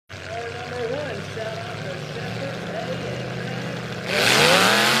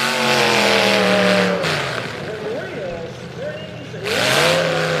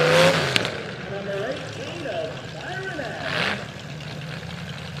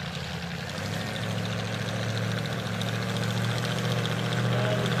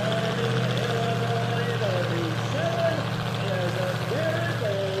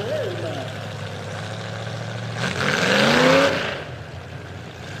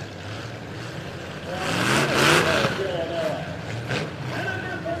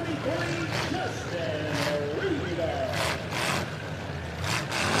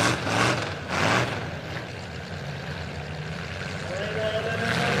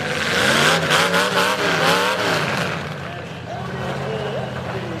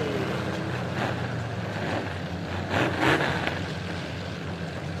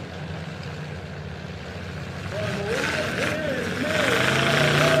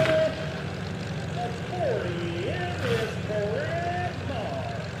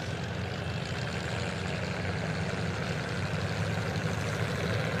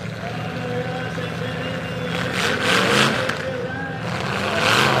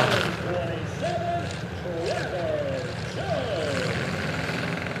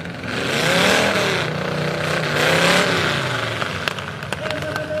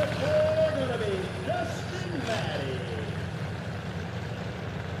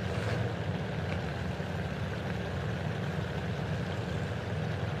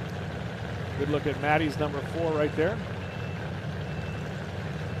Good look at Maddie's number 4 right there.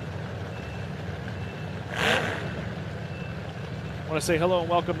 I want to say hello and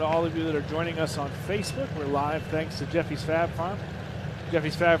welcome to all of you that are joining us on Facebook. We're live thanks to Jeffy's Fab Farm.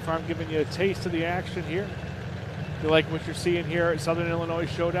 Jeffy's Fab Farm giving you a taste of the action here. If you like what you're seeing here at Southern Illinois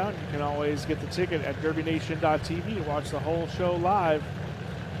Showdown, you can always get the ticket at DerbyNation.tv to watch the whole show live.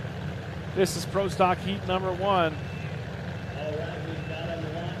 This is Pro Stock Heat number 1. All right, we've got them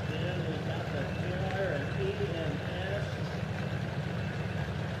locked in. We've got the KR and E&S.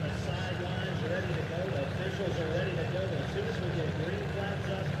 The sidelines are ready to go. The officials are ready to go. As soon as we get green flags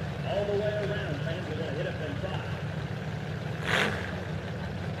up, all the way around, fans are going to hit up in 5.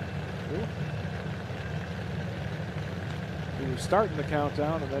 He was starting the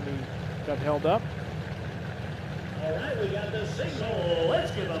countdown and then he got held up. All right, we got the signal.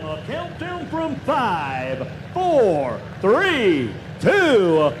 Let's give them a countdown from 5, 4, 3,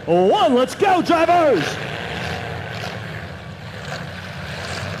 2, 1. Let's go, drivers!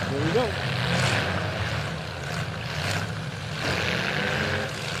 Here we go.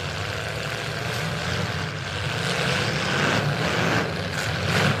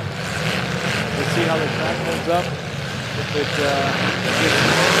 Let's see how the track holds up. If it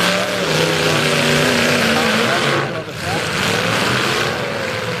on the track.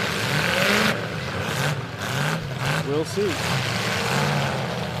 We'll see.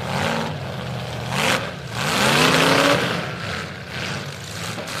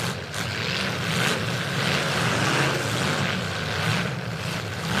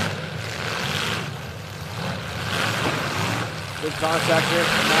 Good contact here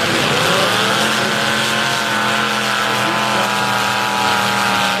from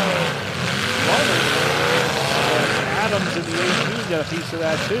Adams in the 18 got a piece of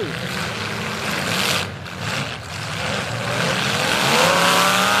that too.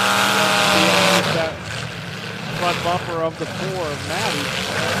 That front bumper of the 4 of Maddie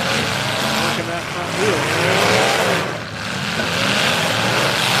working that front wheel.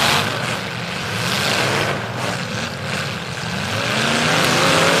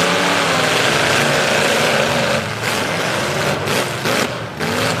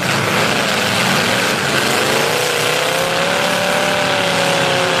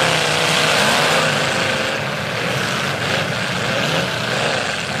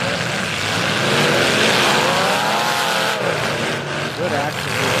 Good action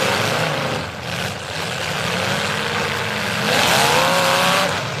here.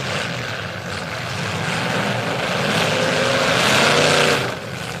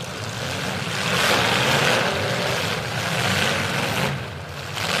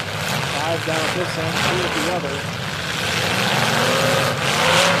 5 down at this end, 2 at the other.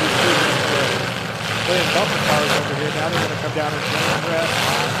 Playing bumper cars over here. Now they're going to come down and join the rest.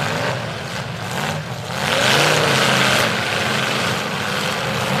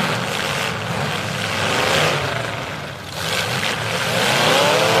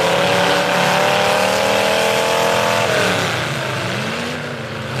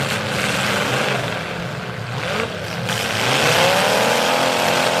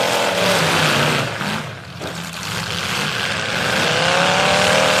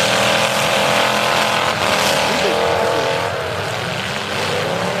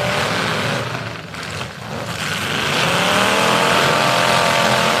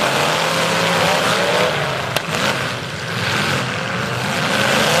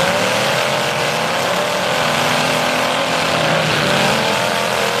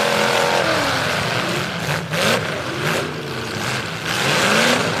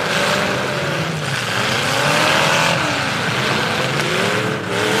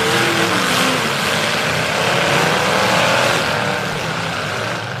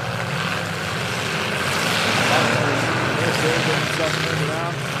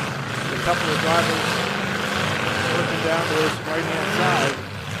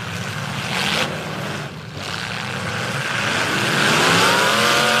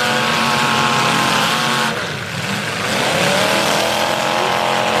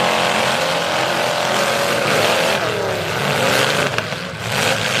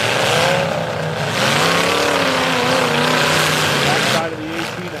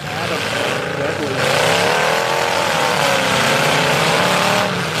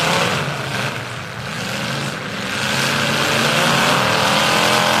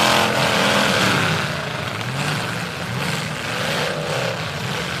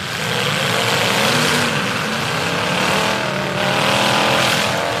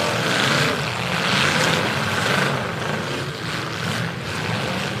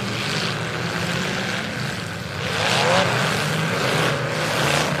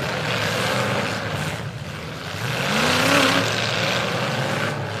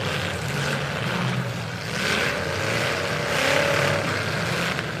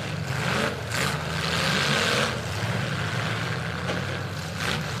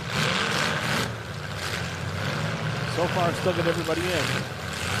 far, still get everybody in.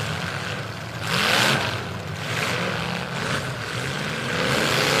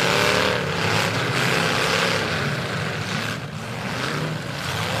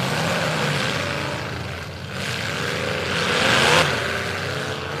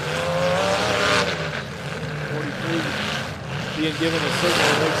 Being given a signal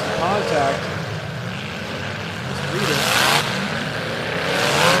to make some contact. Just read it.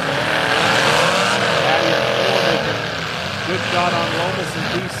 Addy and 4 making good shot on Lomas in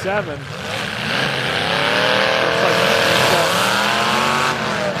D7. Looks like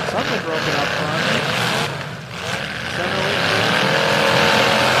something broken up front. Center lane.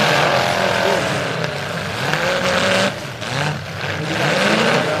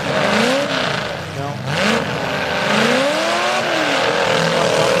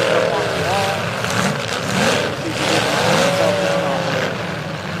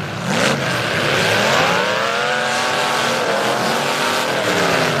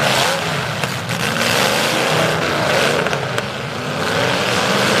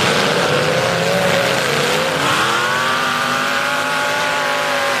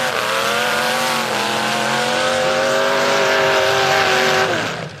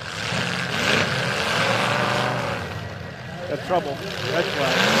 Trouble. Red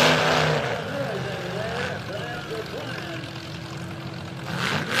flag.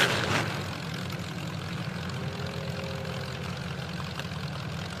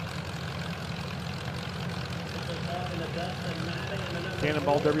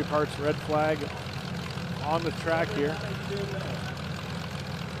 Cannonball Derby Parts red flag on the track here. Not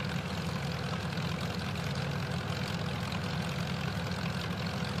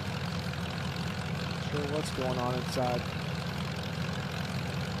sure what's going on inside.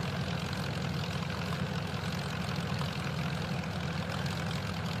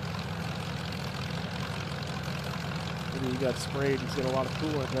 He got sprayed. He's got a lot of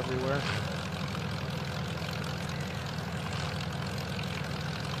coolant everywhere.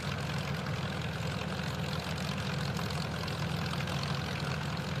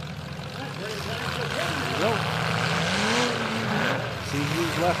 There you go. See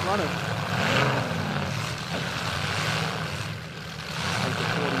who's left running. Like the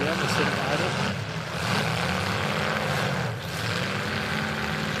 40M is sitting idle.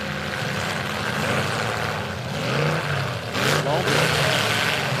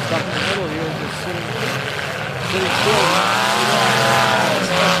 Stuck in the middle here, just sitting still.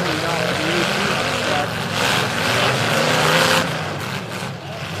 Especially not with the 18 on the track.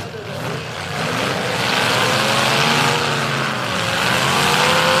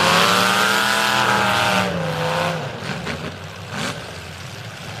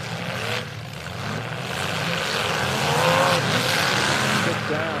 Sit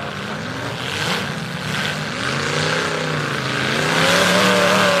down.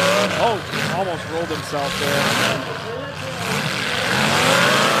 Almost rolled himself there.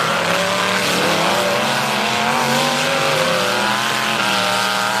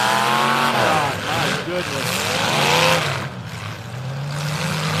 Oh, my goodness.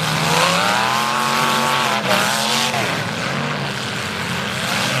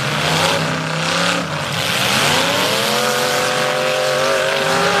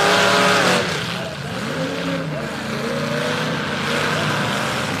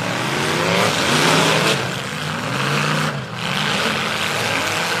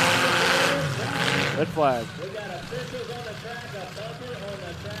 Red flag. We got officials on the track, a bumper on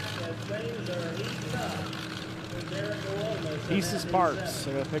the track, and things are heating up. Pieces, parts.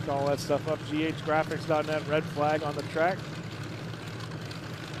 They're going to pick all that stuff up. GHgraphics.net, red flag on the track.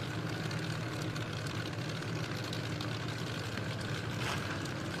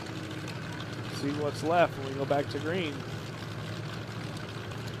 See what's left when we go back to green.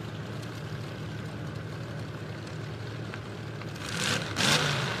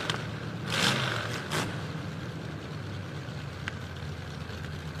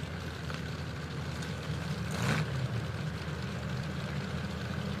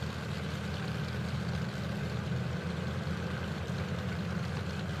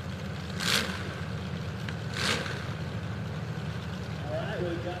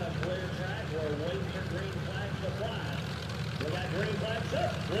 We've got a clear track. We're waiting for green flags to fly. We got green flags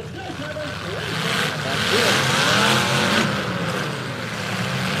up. Let's go, Trevor. That's it.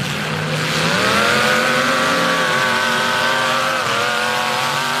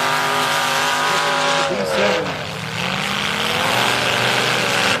 D7.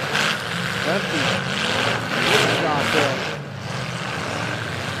 Empty. Good shot there.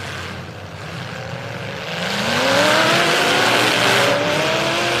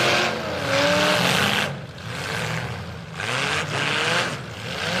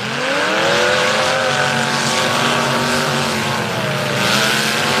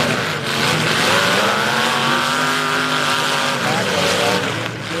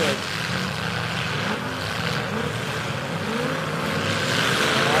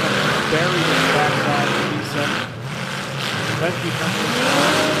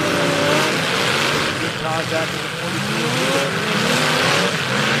 Good contact with the 42 meter.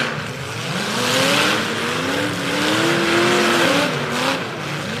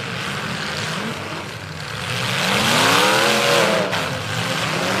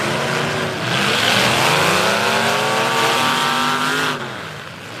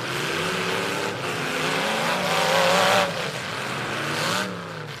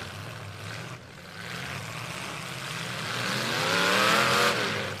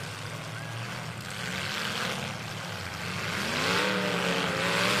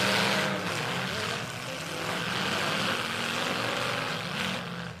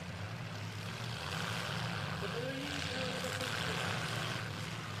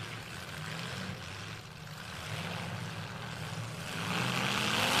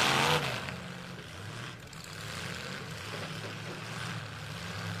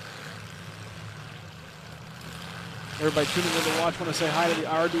 Everybody tuning in to watch, want to say hi to the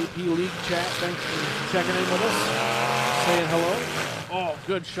RDP League chat. Thanks for checking in with us, saying hello. Oh,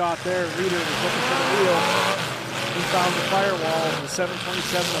 good shot there. Reader was looking for the wheel. He found the firewall in the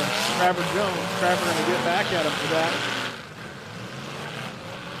 727 of Trevor Jones. Trevor going to get back at him for that.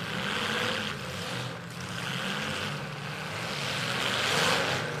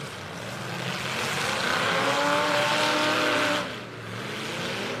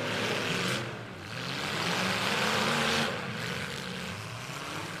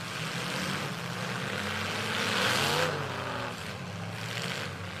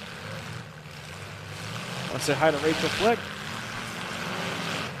 Say hi to Rachel Flick.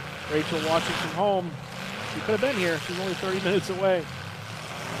 Rachel watching from home. She could have been here. She's only 30 minutes away.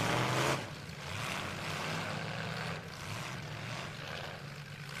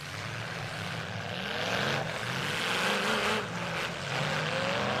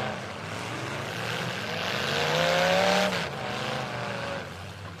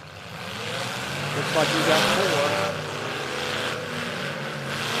 Looks like we got 4.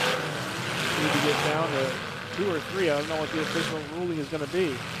 Need to get down to 2 or 3. I don't know what the official ruling is going to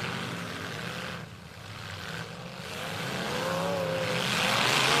be.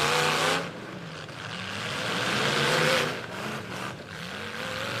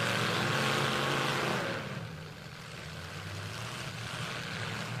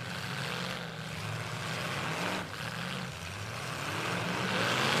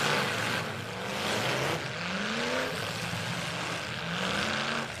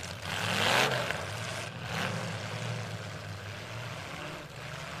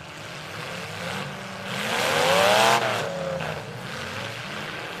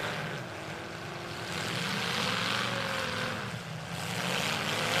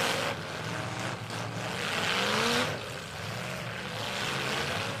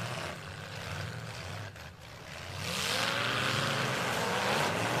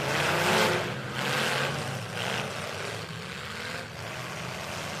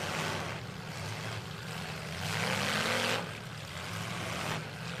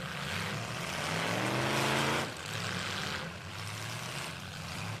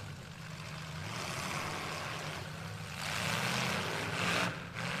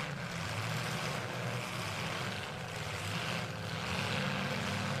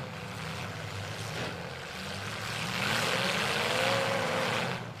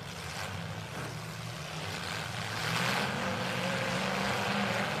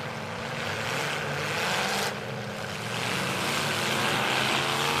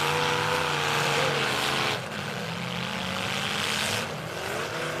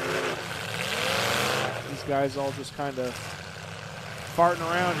 Guys all just kind of farting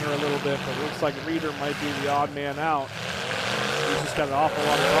around here a little bit, but it looks like Reader might be the odd man out. He's just got an awful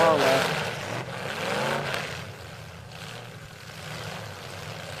lot of bar left.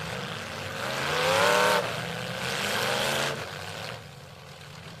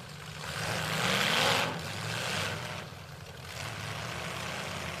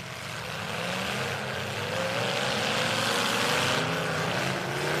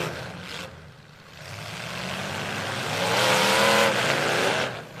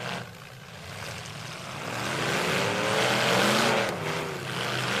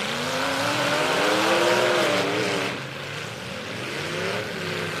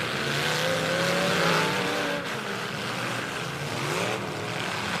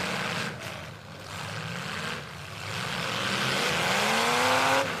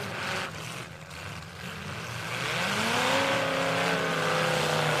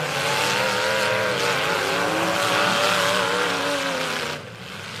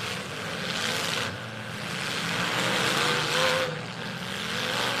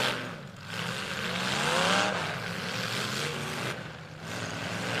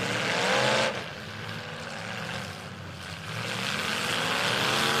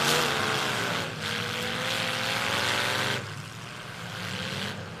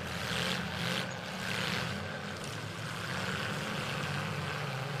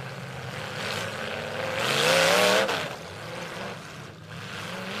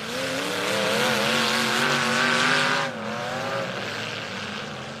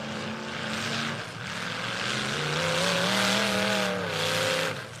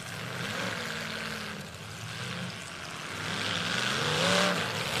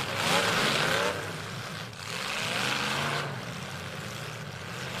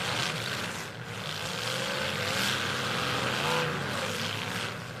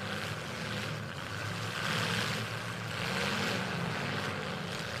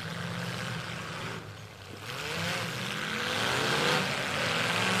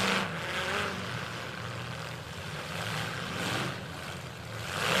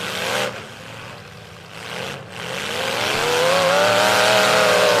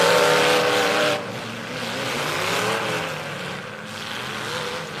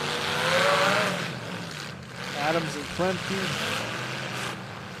 Lemke,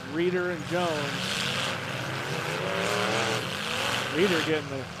 Reeder, and Jones. Reeder getting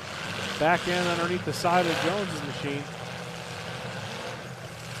the back end underneath the side of Jones's machine.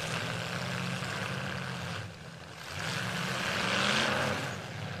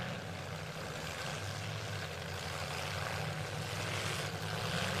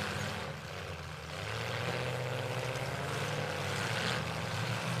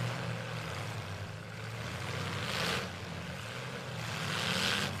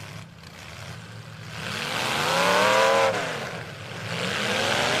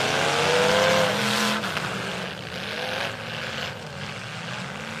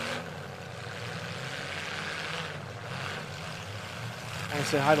 I want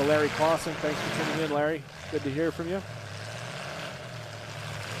to say hi to Larry Clausen. Thanks for tuning in, Larry. Good to hear from you.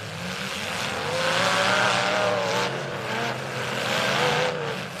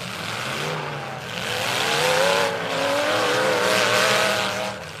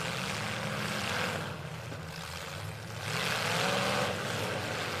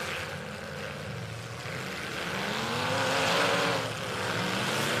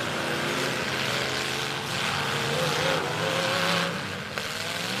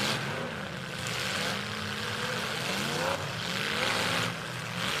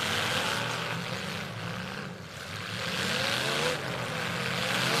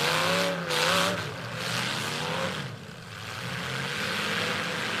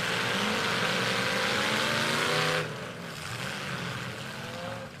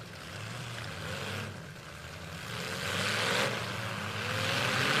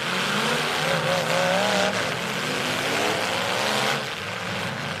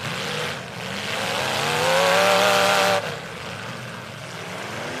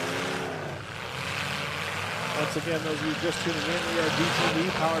 Once again, those of you just tuning in, we are DTV,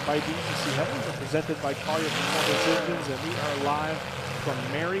 powered by DTC Heavens, and presented by Collier Performance Engines, and we are live from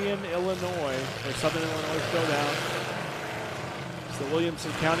Marion, Illinois, for Southern Illinois Showdown. It's the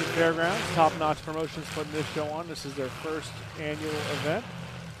Williamson County Fairgrounds. Top Notch Promotions putting this show on. This is their first annual event.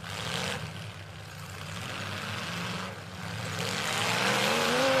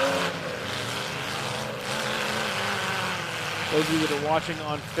 Those of you that are watching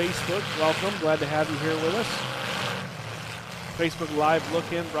on Facebook, welcome. Glad to have you here with us. Facebook Live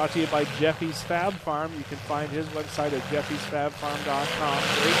look-in brought to you by Jeffy's Fab Farm. You can find his website at jeffysfabfarm.com.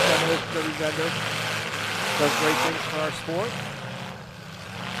 Great demolition vendor. Does great things for our sport.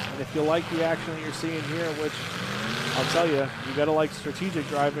 And if you like the action that you're seeing here, which I'll tell you, you got to like strategic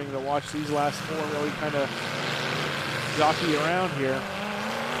driving to watch these last four really kind of jockey around here.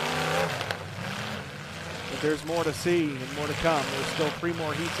 But there's more to see and more to come. There's still 3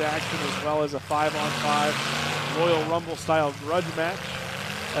 more heats of action, as well as a 5-on-5 Royal Rumble style grudge match.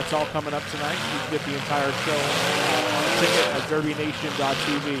 That's all coming up tonight. You can get the entire show on a ticket at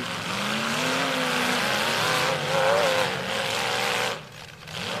derbynation.tv.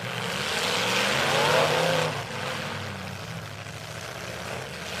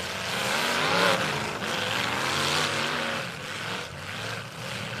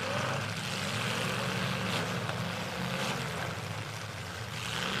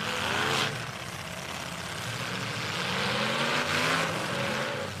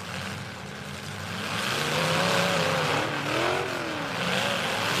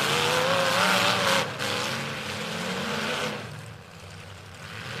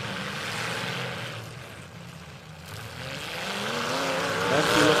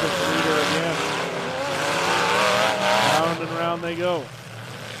 They go.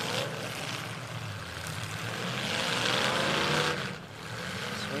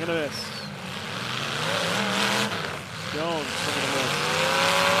 Swing and a miss. Jones swing and a miss.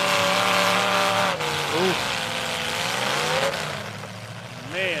 Oof.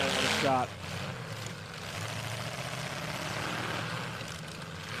 Man, what a shot.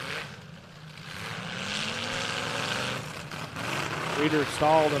 Reeder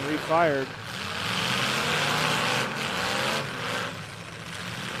stalled and refired.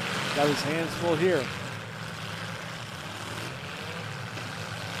 Got his hands full here.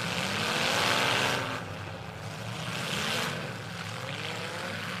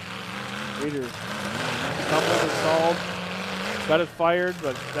 Reeder stumbled and stalled. Got it fired,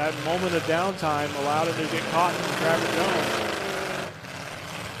 but that moment of downtime allowed him to get caught in Travis Jones.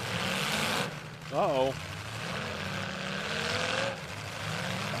 Uh-oh.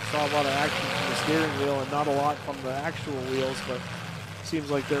 I saw a lot of action from the steering wheel and not a lot from the actual wheels, but seems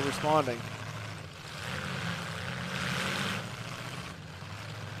like they're responding.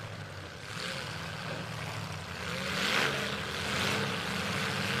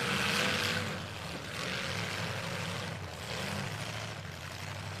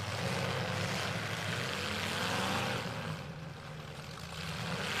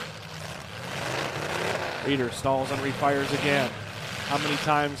 Reeder stalls and refires again. How many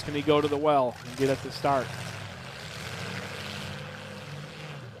times can he go to the well and get at the start?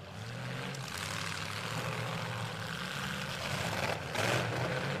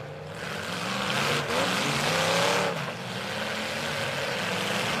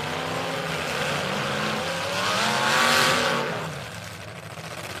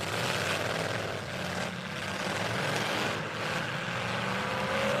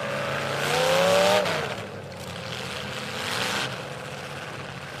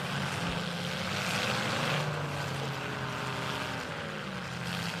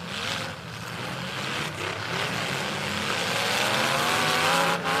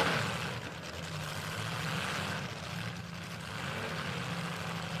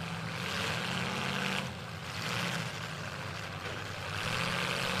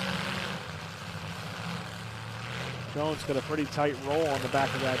 Jones got a pretty tight roll on the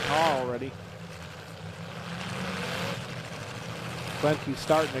back of that car already. Klemke's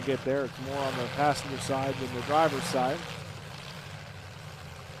starting to get there. It's more on the passenger side than the driver's side.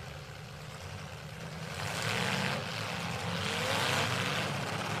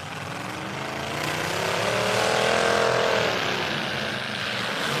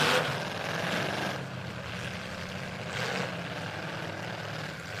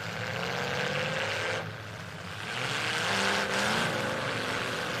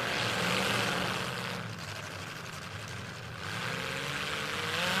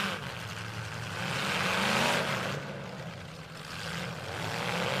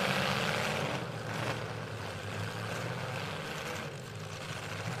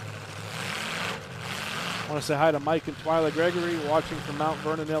 I want to say hi to Mike and Twyla Gregory watching from Mount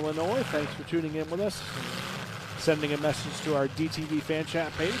Vernon, Illinois. Thanks for tuning in with us. Sending a message to our DTV fan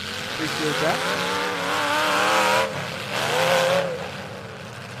chat page. Appreciate that.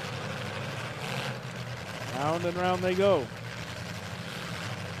 Round and round they go.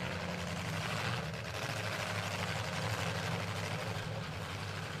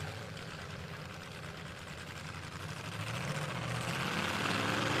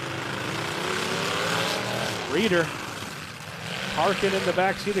 Reeder parking in the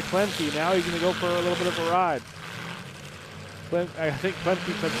backseat of Klemke. Now he's going to go for a little bit of a ride. I think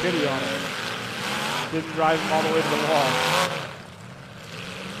Klemke took pity on him. Didn't drive him all the way to the wall.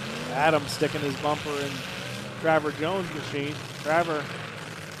 Adam sticking his bumper in Traver Jones' machine. Traver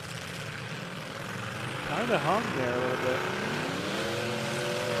kind of hung there a little bit.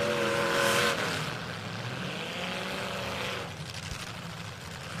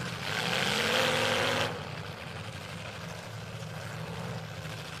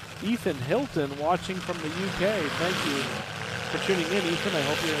 Ethan Hilton watching from the UK. Thank you for tuning in, Ethan. I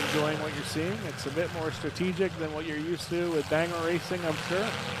hope you're enjoying what you're seeing. It's a bit more strategic than what you're used to with banger racing, I'm sure.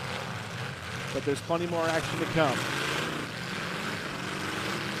 But there's plenty more action to come.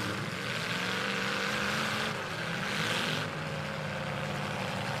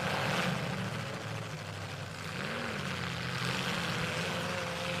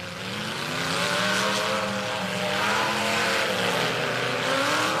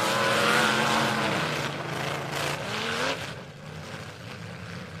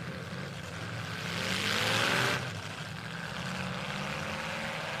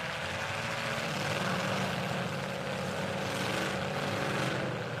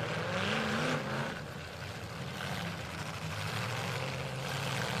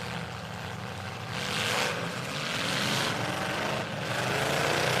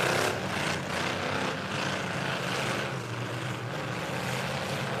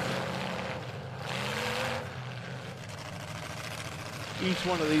 Each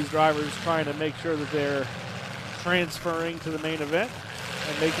one of these drivers trying to make sure that they're transferring to the main event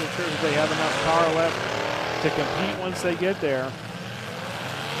and making sure that they have enough car left to compete once they get there.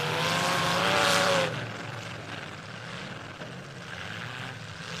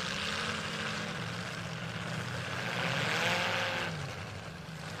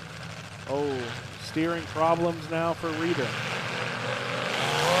 Oh, steering problems now for Reeder.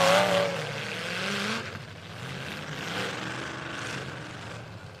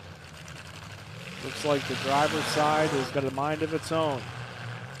 Looks like the driver's side has got a mind of its own.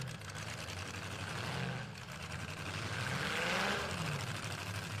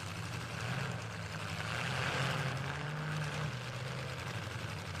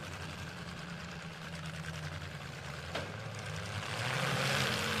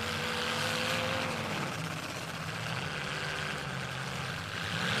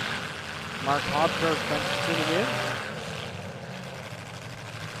 Mark Hobkirk, thanks for tuning in.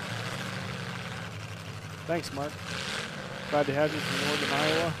 Thanks, Mark. Glad to have you from Northern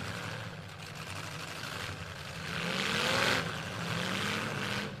Iowa.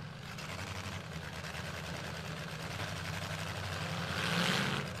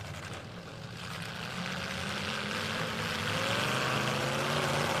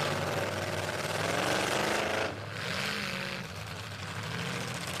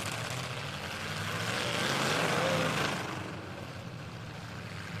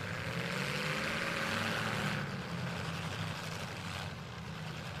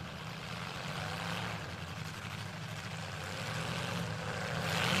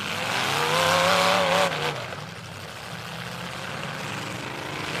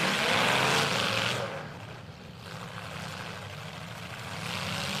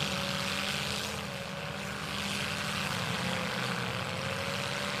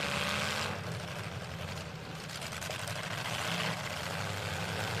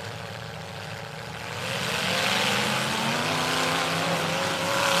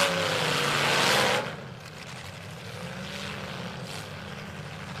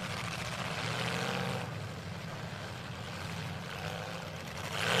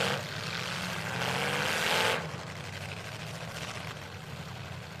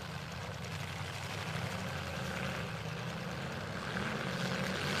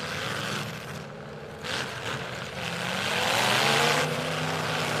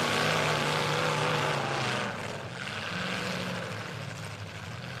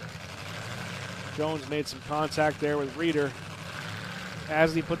 Jones made some contact there with Reeder.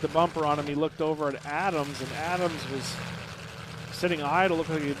 As he put the bumper on him, he looked over at Adams, and Adams was sitting idle, looked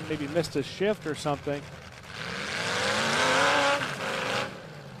like he maybe missed a shift or something.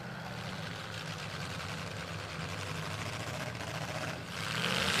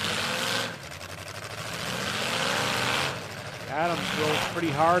 Adams drove pretty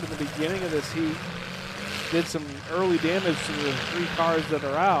hard in the beginning of this heat. Did some early damage to the 3 cars that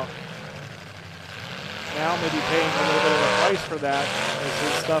are out. Now maybe paying a little bit of a price for that as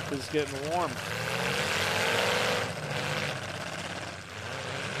his stuff is getting warm.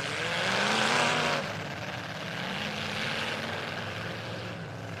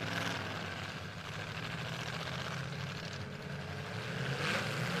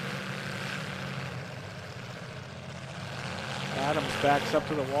 Adams backs up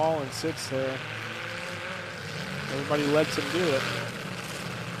to the wall and sits there. Everybody lets him do it.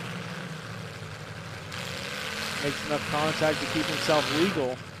 Makes enough contact to keep himself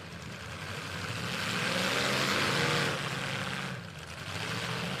legal.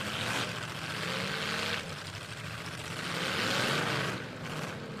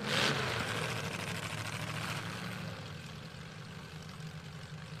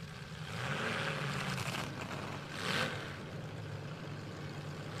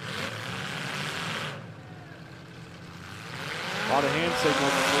 A lot of hand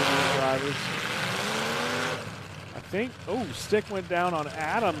signals between these drivers. I think, oh, stick went down on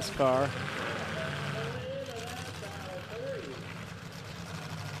Adams' car.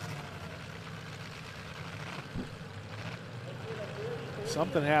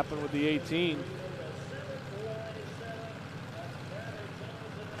 Something happened with the 18.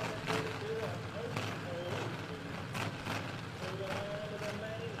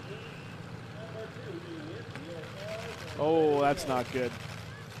 Oh, that's not good.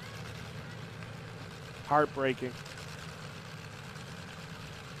 Heartbreaking.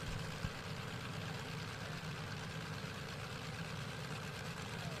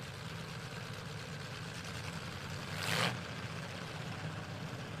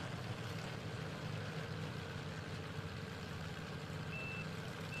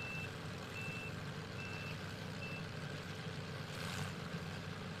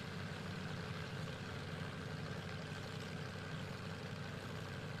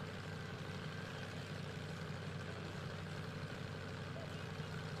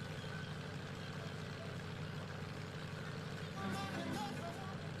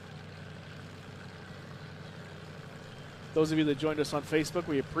 Those of you that joined us on Facebook,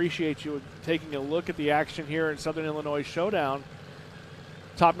 we appreciate you taking a look at the action here in Southern Illinois Showdown.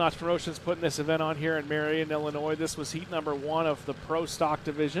 Top Notch Promotions putting this event on here in Marion, Illinois. This was heat number 1 of the Pro Stock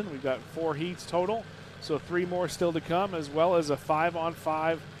Division. We've got 4 heats total, so 3 more still to come, as well as a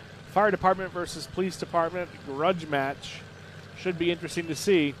 5-on-5 Fire Department versus Police Department grudge match. Should be interesting to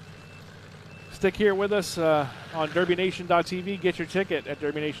see. Stick here with us on DerbyNation.tv. Get your ticket at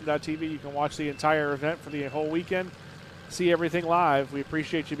DerbyNation.tv. You can watch the entire event for the whole weekend. See everything live. We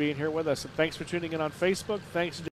appreciate you being here with us. And thanks for tuning in on Facebook. Thanks